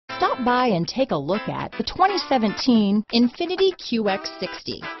Stop by and take a look at the 2017 INFINITI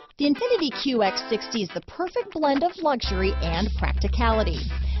QX60. The INFINITI QX60 is the perfect blend of luxury and practicality.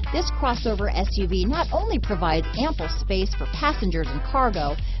 This crossover SUV not only provides ample space for passengers and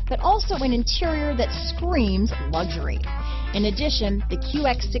cargo, but also an interior that screams luxury. In addition, the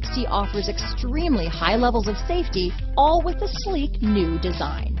QX60 offers extremely high levels of safety, all with a sleek new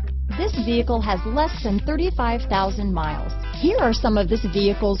design. This vehicle has less than 35,000 miles. Here are some of this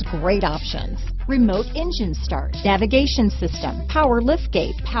vehicle's great options: remote engine start, navigation system, power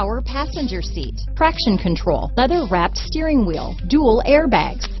liftgate, power passenger seat, traction control, leather-wrapped steering wheel, dual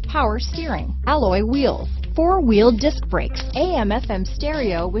airbags, power steering, alloy wheels, four-wheel disc brakes, AM/FM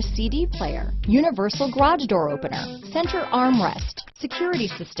stereo with CD player, universal garage door opener, center armrest, security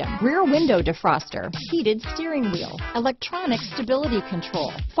system, rear window defroster, heated steering wheel, electronic stability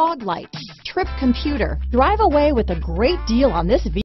control, fog lights, trip computer. Drive away with a great deal on this vehicle.